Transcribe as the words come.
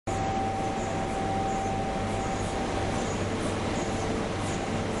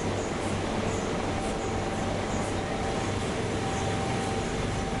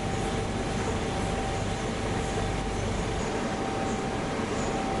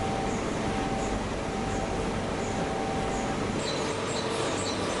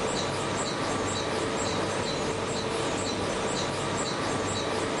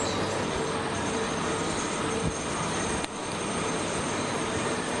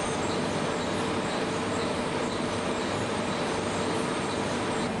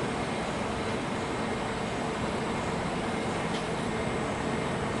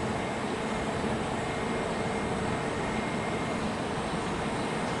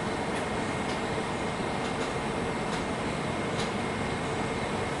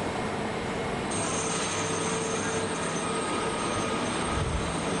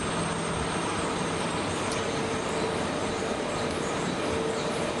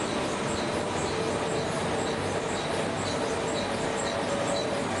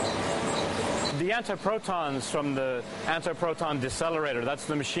the antiprotons from the antiproton decelerator, that's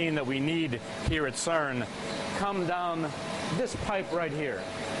the machine that we need here at CERN, come down this pipe right here.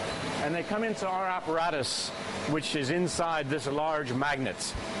 And they come into our apparatus, which is inside this large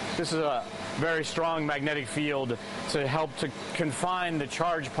magnet. This is a very strong magnetic field to help to confine the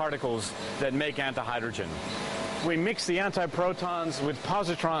charged particles that make antihydrogen. We mix the antiprotons with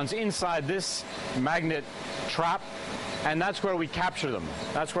positrons inside this magnet trap, and that's where we capture them.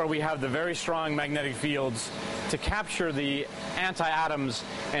 That's where we have the very strong magnetic fields to capture the anti-atoms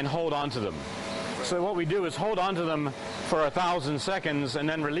and hold on to them. So what we do is hold on to them for 1,000 seconds and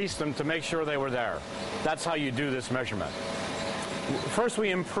then release them to make sure they were there. That's how you do this measurement. First, we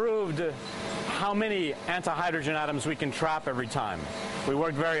improved how many antihydrogen atoms we can trap every time. We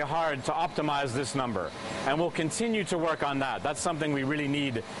worked very hard to optimize this number, and we'll continue to work on that. That's something we really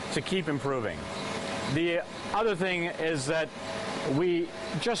need to keep improving. The other thing is that we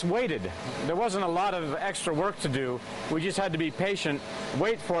just waited. There wasn't a lot of extra work to do. We just had to be patient,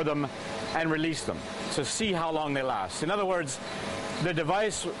 wait for them, and release them to see how long they last. In other words, the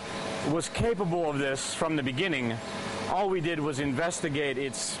device was capable of this from the beginning. All we did was investigate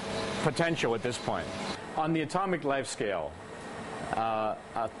its potential at this point. On the atomic life scale,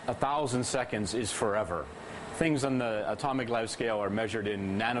 1,000 seconds is forever. Things on the atomic life scale are measured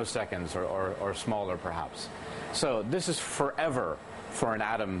in nanoseconds or smaller perhaps. So this is forever for an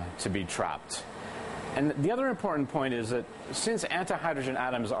atom to be trapped. And the other important point is that since antihydrogen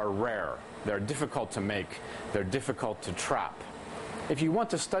atoms are rare, they're difficult to make, they're difficult to trap. If you want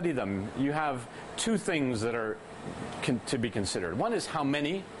to study them, you have two things that are to be considered. One is how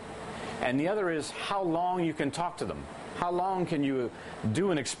many, and the other is how long you can talk to them. How long can you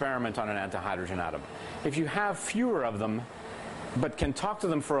do an experiment on an antihydrogen atom? If you have fewer of them, but can talk to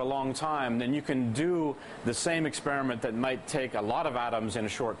them for a long time, then you can do the same experiment that might take a lot of atoms in a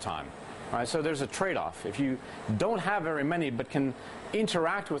short time. All right, so there's a trade-off. If you don't have very many but can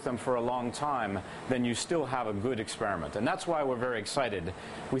interact with them for a long time, then you still have a good experiment. And that's why we're very excited.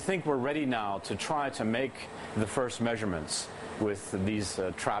 We think we're ready now to try to make the first measurements with these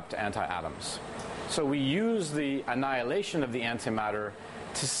trapped anti-atoms. So we use the annihilation of the antimatter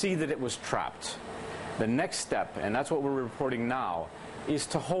to see that it was trapped. The next step, and that's what we're reporting now, is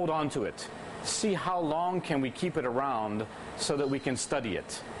to hold on to it. See how long can we keep it around so that we can study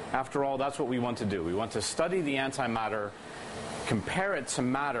it. After all, that's what we want to do. We want to study the antimatter, compare it to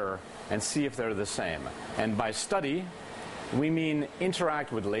matter, and see if they're the same. And by study, we mean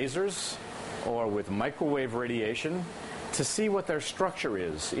interact with lasers or with microwave radiation to see what their structure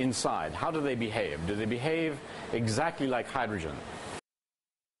is inside. How do they behave? Do they behave exactly like hydrogen?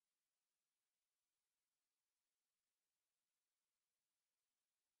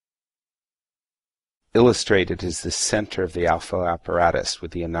 Illustrated is the center of the alpha apparatus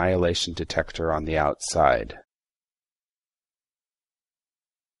with the annihilation detector on the outside.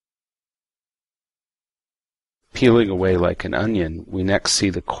 Peeling away like an onion, we next see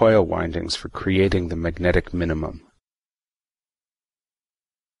the coil windings for creating the magnetic minimum.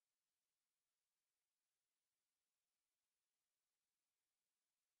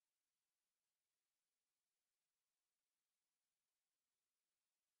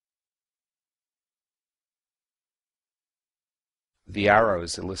 The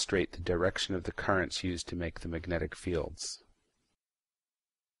arrows illustrate the direction of the currents used to make the magnetic fields.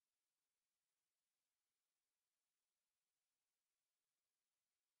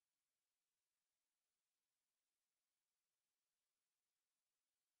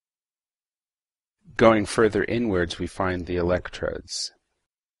 Going further inwards, we find the electrodes.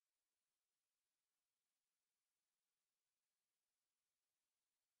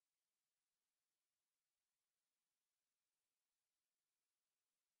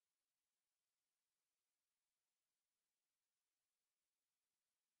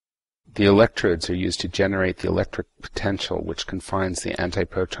 The electrodes are used to generate the electric potential which confines the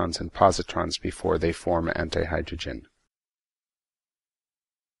antiprotons and positrons before they form antihydrogen.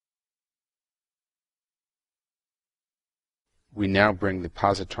 We now bring the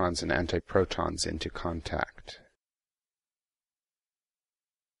positrons and antiprotons into contact.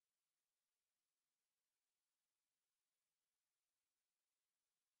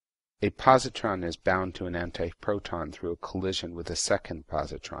 A positron is bound to an antiproton through a collision with a second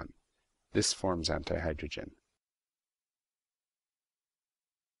positron. This forms antihydrogen.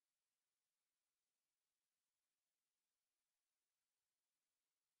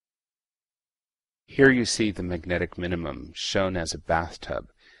 Here you see the magnetic minimum, shown as a bathtub.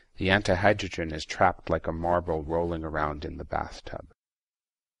 The antihydrogen is trapped like a marble rolling around in the bathtub.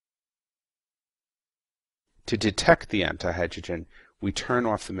 To detect the antihydrogen, We turn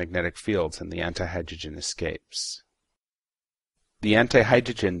off the magnetic fields and the antihydrogen escapes. The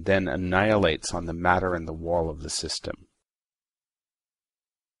antihydrogen then annihilates on the matter in the wall of the system.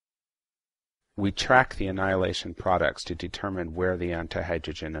 We track the annihilation products to determine where the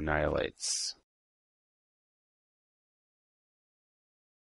antihydrogen annihilates.